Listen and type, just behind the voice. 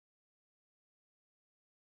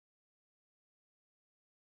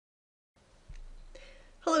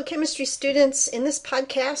Hello chemistry students. In this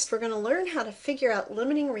podcast we're going to learn how to figure out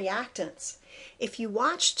limiting reactants. If you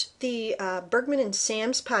watched the Bergman and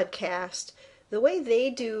Sam's podcast, the way they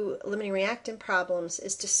do limiting reactant problems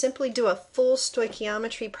is to simply do a full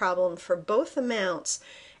stoichiometry problem for both amounts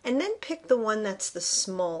and then pick the one that's the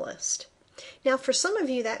smallest. Now for some of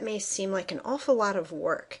you that may seem like an awful lot of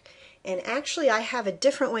work, and actually I have a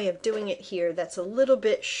different way of doing it here that's a little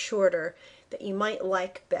bit shorter that you might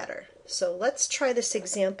like better. So let's try this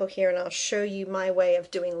example here and I'll show you my way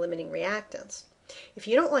of doing limiting reactants. If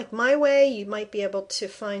you don't like my way, you might be able to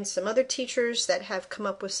find some other teachers that have come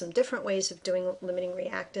up with some different ways of doing limiting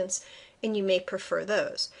reactants, and you may prefer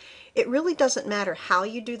those. It really doesn't matter how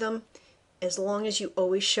you do them as long as you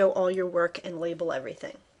always show all your work and label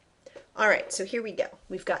everything. Alright, so here we go.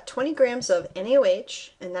 We've got 20 grams of NaOH,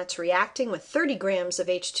 and that's reacting with 30 grams of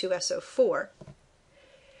H2SO4.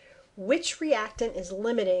 Which reactant is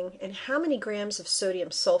limiting and how many grams of sodium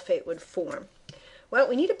sulfate would form? Well,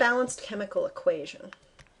 we need a balanced chemical equation.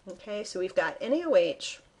 Okay, so we've got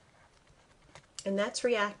NaOH, and that's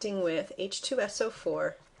reacting with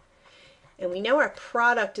H2SO4, and we know our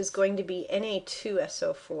product is going to be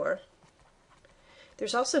Na2SO4.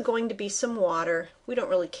 There's also going to be some water. We don't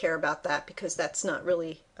really care about that because that's not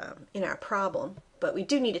really in our problem, but we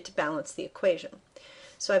do need it to balance the equation.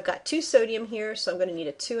 So I've got 2 sodium here, so I'm going to need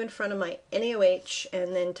a 2 in front of my NaOH,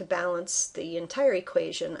 and then to balance the entire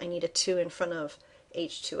equation I need a 2 in front of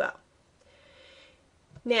H2O.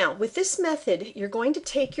 Now with this method you're going to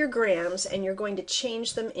take your grams and you're going to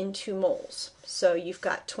change them into moles. So you've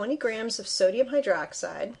got 20 grams of sodium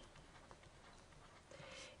hydroxide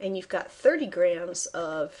and you've got 30 grams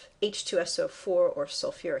of H2SO4 or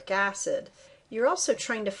sulfuric acid. You're also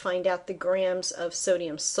trying to find out the grams of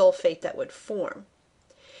sodium sulfate that would form.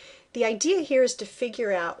 The idea here is to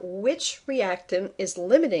figure out which reactant is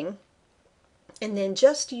limiting and then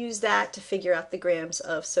just use that to figure out the grams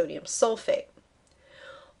of sodium sulfate.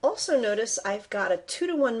 Also notice I've got a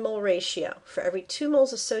 2-to-1 mole ratio. For every 2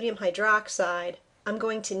 moles of sodium hydroxide, I'm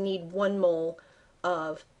going to need 1 mole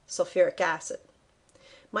of sulfuric acid.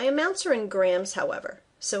 My amounts are in grams, however,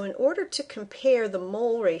 so in order to compare the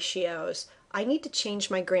mole ratios, I need to change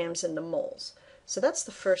my grams into moles. So that's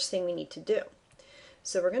the first thing we need to do.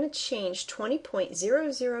 So we're going to change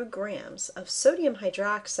 20.00 grams of sodium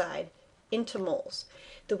hydroxide into moles.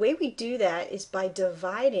 The way we do that is by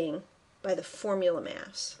dividing by the formula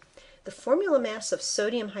mass. The formula mass of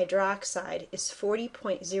sodium hydroxide is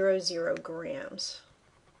 40.00 grams.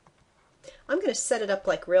 I'm going to set it up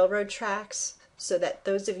like railroad tracks so that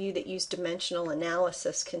those of you that use dimensional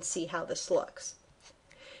analysis can see how this looks.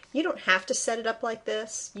 You don't have to set it up like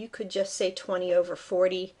this. You could just say 20 over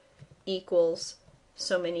 40 equals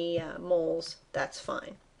so many moles. That's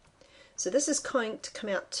fine. So this is going to come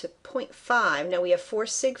out to 0.5. Now we have 4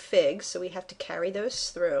 sig figs, so we have to carry those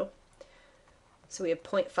through. So we have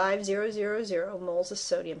 0.5000 moles of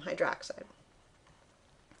sodium hydroxide.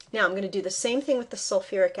 Now I'm going to do the same thing with the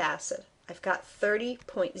sulfuric acid. I've got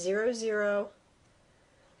 30.00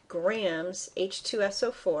 grams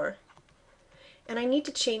H2SO4, and I need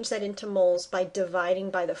to change that into moles by dividing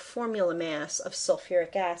by the formula mass of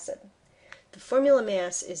sulfuric acid. The formula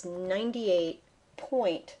mass is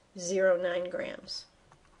 98.09 grams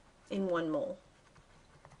in 1 mole.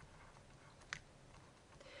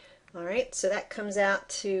 Alright, so that comes out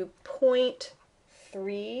to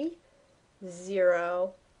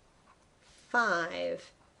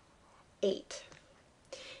 0.3058.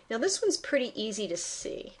 Now this one's pretty easy to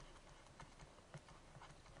see.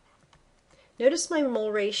 Notice my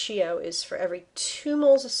mole ratio is for every 2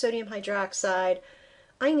 moles of sodium hydroxide,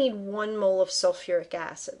 I need 1 mole of sulfuric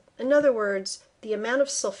acid. In other words, the amount of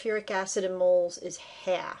sulfuric acid in moles is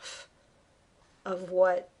half of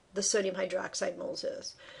what the sodium hydroxide moles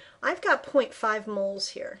is. I've got 0.5 moles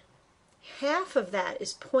here. Half of that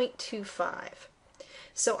is 0.25.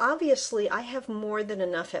 So obviously I have more than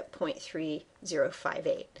enough at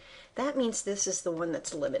 0.3058. That means this is the one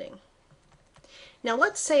that's limiting. Now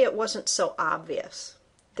let's say it wasn't so obvious.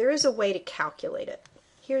 There is a way to calculate it.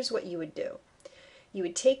 Here's what you would do. You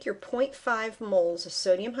would take your 0.5 moles of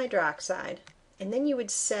sodium hydroxide and then you would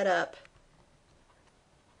set up,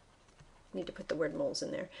 need to put the word moles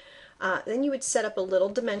in there, then you would set up a little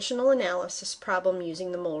dimensional analysis problem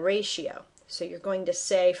using the mole ratio. So you're going to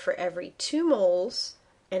say for every 2 moles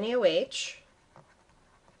NaOH,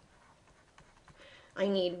 I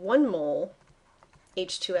need 1 mole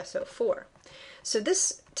H2SO4. So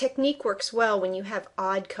this technique works well when you have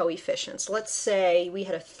odd coefficients. Let's say we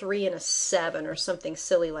had a 3 and a 7 or something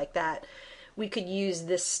silly like that. we could use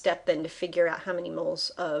this step then to figure out how many moles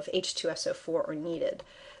of H2SO4 are needed.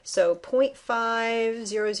 So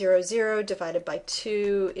 0.5000 divided by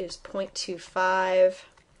 2 is 0.25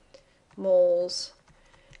 moles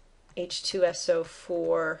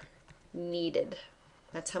H2SO4 needed.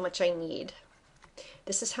 That's how much I need.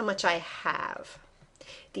 This is how much I have.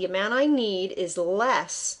 The amount I need is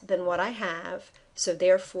less than what I have, so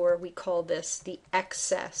therefore we call this the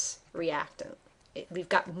excess reactant. We've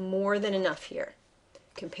got more than enough here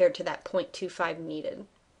compared to that 0.25 needed.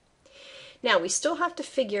 Now we still have to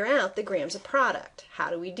figure out the grams of product. How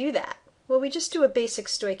do we do that? Well, we just do a basic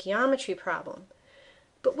stoichiometry problem.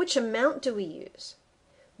 But which amount do we use?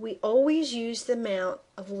 We always use the amount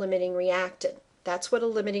of limiting reactant. That's what a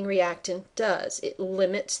limiting reactant does. It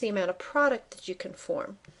limits the amount of product that you can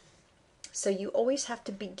form. So you always have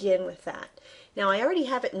to begin with that. Now I already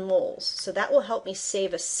have it in moles, so that will help me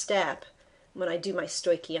save a step when I do my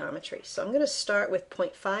stoichiometry. So I'm going to start with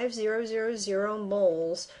 0.5000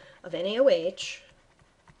 moles of NaOH,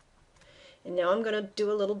 and now I'm going to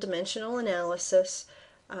do a little dimensional analysis.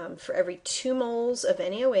 For every 2 moles of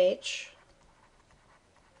NaOH,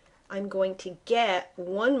 I'm going to get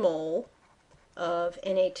 1 mole of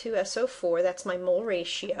Na2SO4. That's my mole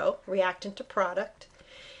ratio, reactant to product.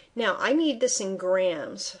 Now I need this in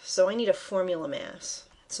grams, so I need a formula mass.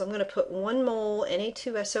 So I'm going to put 1 mole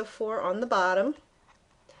Na2SO4 on the bottom,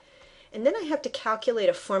 and then I have to calculate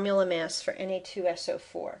a formula mass for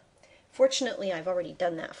Na2SO4. Fortunately, I've already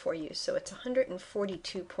done that for you, so it's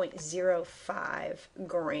 142.05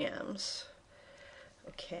 grams.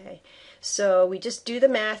 Okay, so we just do the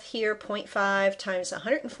math here, 0.5 times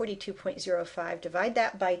 142.05, divide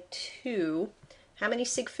that by 2. How many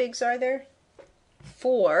sig figs are there?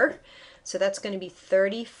 4. So that's going to be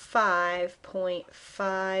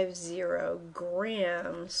 35.50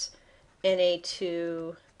 grams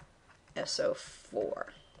Na2SO4.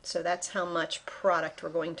 So that's how much product we're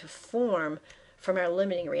going to form from our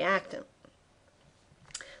limiting reactant.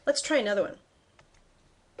 Let's try another one.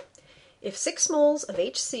 If 6 moles of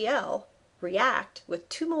HCl react with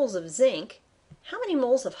 2 moles of zinc, how many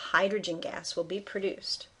moles of hydrogen gas will be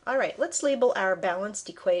produced? All right, let's label our balanced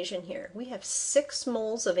equation here. We have 6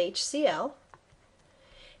 moles of HCl,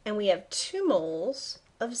 and we have 2 moles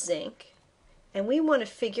of zinc, and we want to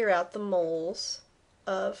figure out the moles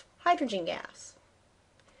of hydrogen gas.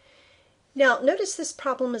 Now, notice this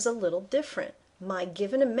problem is a little different. My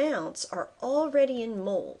given amounts are already in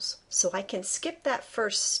moles, so I can skip that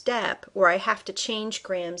first step where I have to change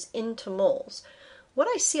grams into moles. What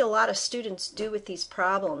I see a lot of students do with these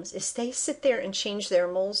problems is they sit there and change their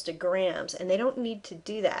moles to grams, and they don't need to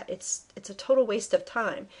do that. It's a total waste of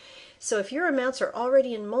time. So if your amounts are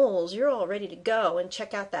already in moles, you're all ready to go and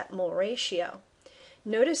check out that mole ratio.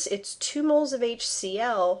 Notice it's 2 moles of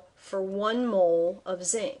HCl for 1 mole of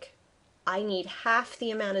zinc. I need half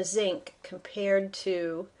the amount of zinc compared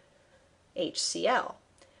to HCl.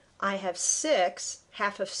 I have 6,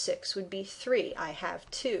 half of 6 would be 3. I have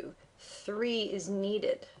 2. 3 is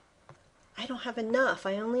needed. I don't have enough.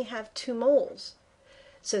 I only have 2 moles.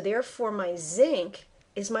 So therefore my zinc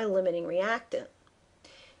is my limiting reactant.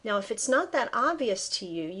 Now if it's not that obvious to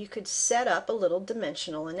you, you could set up a little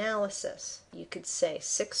dimensional analysis. You could say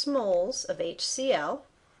 6 moles of HCl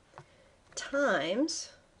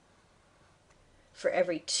times, for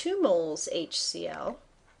every 2 moles HCl,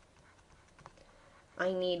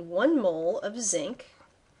 I need 1 mole of zinc,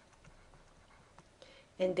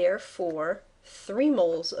 and therefore 3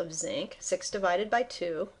 moles of zinc, 6 divided by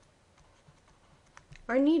 2,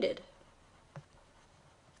 are needed.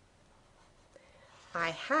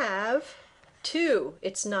 I have 2.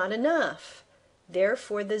 It's not enough.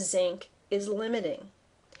 Therefore the zinc is limiting.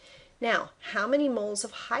 Now, how many moles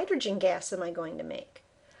of hydrogen gas am I going to make?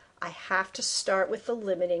 I have to start with the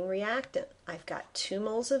limiting reactant. I've got 2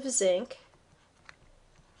 moles of zinc.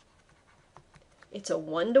 It's a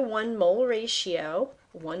 1-to-1 mole ratio.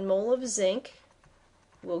 1 mole of zinc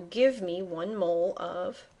will give me 1 mole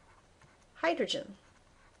of hydrogen.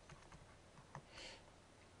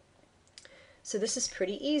 So this is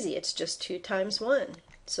pretty easy. It's just 2 times 1.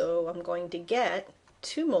 So I'm going to get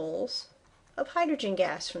 2 moles of hydrogen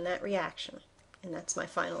gas from that reaction. And that's my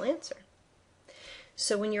final answer.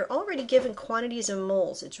 So when you're already given quantities of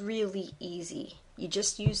moles, it's really easy. You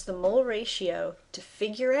just use the mole ratio to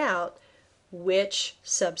figure out which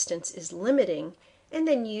substance is limiting, and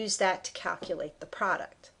then use that to calculate the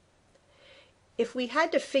product. If we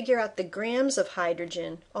had to figure out the grams of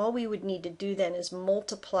hydrogen, all we would need to do then is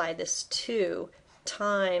multiply this 2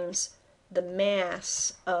 times the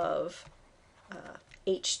mass of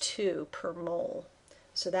H2 per mole.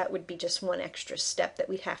 So that would be just one extra step that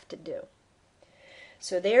we'd have to do.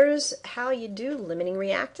 So there's how you do limiting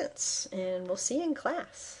reactants, and we'll see you in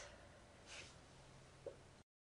class.